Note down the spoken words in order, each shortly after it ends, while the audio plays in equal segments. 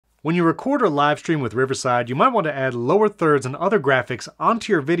When you record or live stream with Riverside, you might want to add lower thirds and other graphics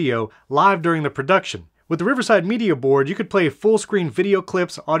onto your video live during the production. With the Riverside Media Board, you could play full screen video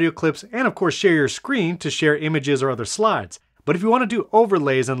clips, audio clips, and of course share your screen to share images or other slides. But if you want to do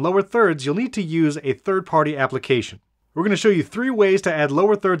overlays and lower thirds, you'll need to use a third-party application. We're going to show you 3 ways to add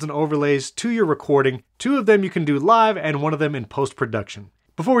lower thirds and overlays to your recording. 2 of them you can do live and 1 of them in post-production.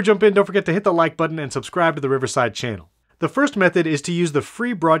 Before we jump in, don't forget to hit the like button and subscribe to the Riverside channel. The first method is to use the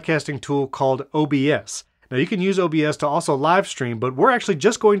free broadcasting tool called OBS. Now you can use OBS to also live stream, but we're actually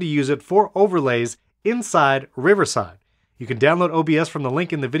just going to use it for overlays inside Riverside. You can download OBS from the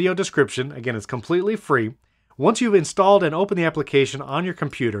link in the video description. Again, it's completely free. Once you've installed and opened the application on your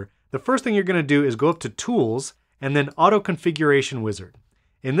computer, the first thing you're going to do is go up to Tools and then Auto Configuration Wizard.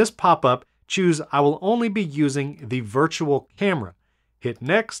 In this pop-up, choose I will only be using the virtual camera. Hit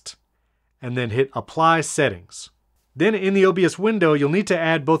Next, and then hit Apply Settings. Then in the OBS window, you'll need to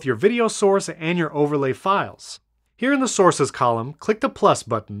add both your video source and your overlay files. Here in the Sources column, click the plus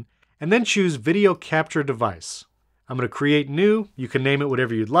button, and then choose Video Capture Device. I'm going to create new. You can name it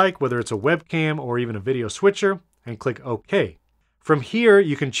whatever you'd like, whether it's a webcam or even a video switcher, and click OK. From here,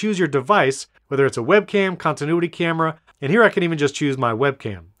 you can choose your device, whether it's a webcam, continuity camera, and here I can even just choose my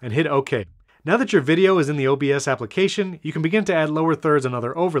webcam, and hit OK. Now that your video is in the OBS application, you can begin to add lower thirds and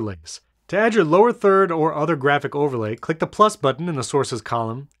other overlays. To add your lower third or other graphic overlay, click the plus button in the Sources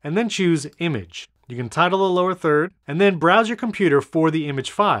column, and then choose Image. You can title the lower third, and then browse your computer for the image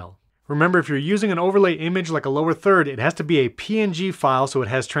file. Remember, if you're using an overlay image like a lower third, it has to be a PNG file so it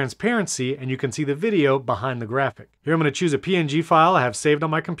has transparency and you can see the video behind the graphic. Here I'm going to choose a PNG file I have saved on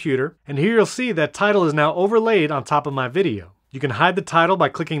my computer, and here you'll see that title is now overlaid on top of my video. You can hide the title by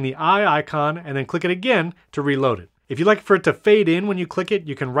clicking the eye icon and then click it again to reload it. If you'd like for it to fade in when you click it,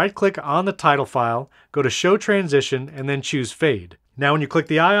 you can right-click on the title file, go to Show Transition, and then choose Fade. Now when you click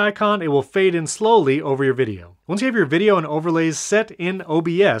the eye icon, it will fade in slowly over your video. Once you have your video and overlays set in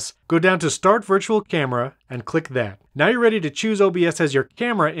OBS, go down to Start Virtual Camera and click that. Now you're ready to choose OBS as your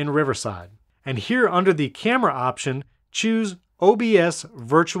camera in Riverside. And here under the camera option, choose OBS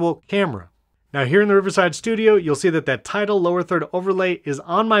Virtual Camera. Now here in the Riverside studio, you'll see that that title lower third overlay is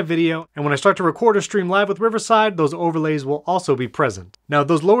on my video, and when I start to record or stream live with Riverside, those overlays will also be present. Now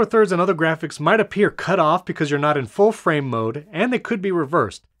those lower thirds and other graphics might appear cut off because you're not in full frame mode, and they could be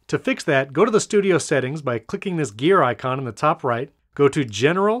reversed. To fix that, go to the studio settings by clicking this gear icon in the top right, go to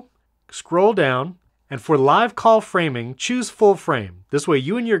General, scroll down, and for live call framing, choose full frame. This way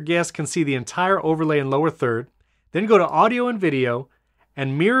you and your guest can see the entire overlay in lower third. Then go to Audio and Video,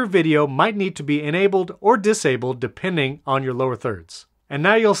 and mirror video might need to be enabled or disabled depending on your lower thirds. And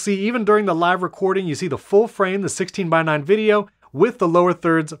now you'll see even during the live recording, you see the full frame, the 16:9 video with the lower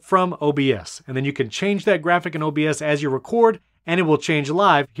thirds from OBS. And then you can change that graphic in OBS as you record, and it will change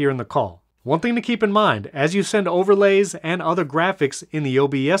live here in the call. One thing to keep in mind, as you send overlays and other graphics in the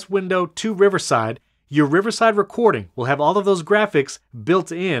OBS window to Riverside, your Riverside recording will have all of those graphics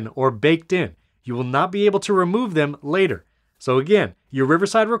built in or baked in. You will not be able to remove them later. So again, your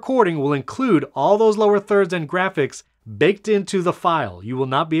Riverside recording will include all those lower thirds and graphics baked into the file. You will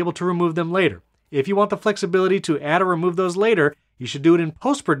not be able to remove them later. If you want the flexibility to add or remove those later, you should do it in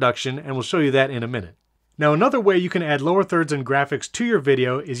post-production, and we'll show you that in a minute. Now another way you can add lower thirds and graphics to your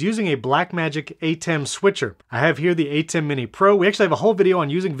video is using a BlackMagic ATEM switcher. I have here the ATEM Mini Pro. We actually have a whole video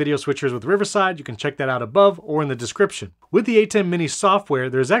on using video switchers with Riverside. You can check that out above or in the description. With the ATEM Mini software,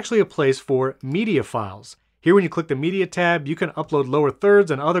 there's actually a place for media files. Here when you click the Media tab, you can upload lower thirds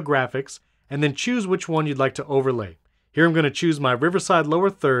and other graphics, and then choose which one you'd like to overlay. Here I'm going to choose my Riverside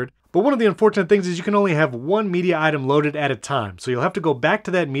lower third, but one of the unfortunate things is you can only have one media item loaded at a time, so you'll have to go back to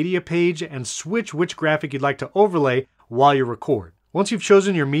that media page and switch which graphic you'd like to overlay while you record. Once you've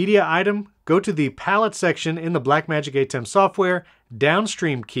chosen your media item, go to the Palette section in the BlackMagic ATEM software,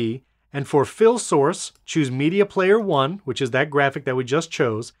 Downstream key, and for Fill Source, choose Media Player 1, which is that graphic that we just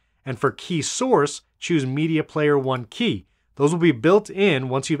chose, and for Key Source, choose Media Player 1 key. Those will be built in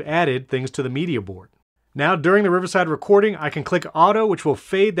once you've added things to the media board. Now during the Riverside recording, I can click Auto, which will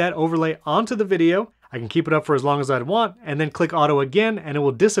fade that overlay onto the video. I can keep it up for as long as I'd want, and then click Auto again, and it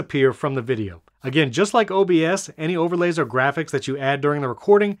will disappear from the video. Again, just like OBS, any overlays or graphics that you add during the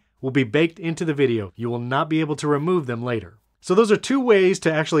recording will be baked into the video. You will not be able to remove them later. So those are 2 ways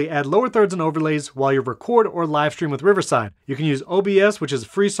to actually add lower thirds and overlays while you record or live stream with Riverside. You can use OBS, which is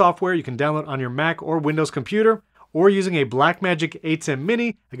free software you can download on your Mac or Windows computer, or using a BlackMagic ATEM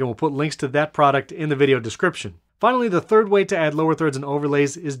Mini. Again, we'll put links to that product in the video description. Finally, the third way to add lower thirds and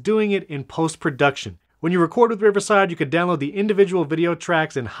overlays is doing it in post-production. When you record with Riverside, you can download the individual video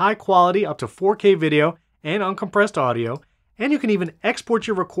tracks in high quality up to 4K video and uncompressed audio, and you can even export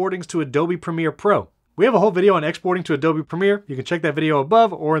your recordings to Adobe Premiere Pro. We have a whole video on exporting to Adobe Premiere. You can check that video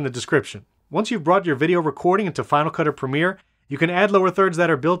above or in the description. Once you've brought your video recording into Final Cut or Premiere, you can add lower thirds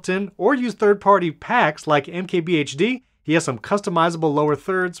that are built in or use third-party packs like MKBHD. He has some customizable lower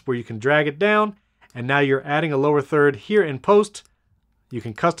thirds where you can drag it down, and now you're adding a lower third here in post. You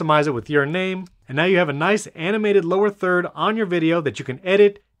can customize it with your name, and now you have a nice animated lower third on your video that you can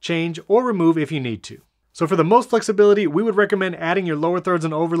edit, change, or remove if you need to. So for the most flexibility, we would recommend adding your lower thirds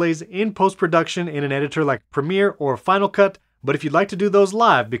and overlays in post-production in an editor like Premiere or Final Cut. But if you'd like to do those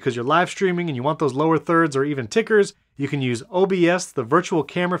live because you're live streaming and you want those lower thirds or even tickers, you can use OBS, the virtual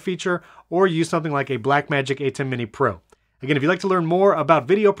camera feature, or use something like a BlackMagic ATEM Mini Pro. Again, if you'd like to learn more about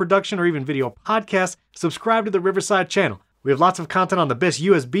video production or even video podcasts, subscribe to the Riverside channel. We have lots of content on the best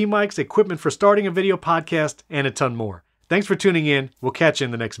USB mics, equipment for starting a video podcast, and a ton more. Thanks for tuning in. We'll catch you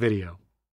in the next video.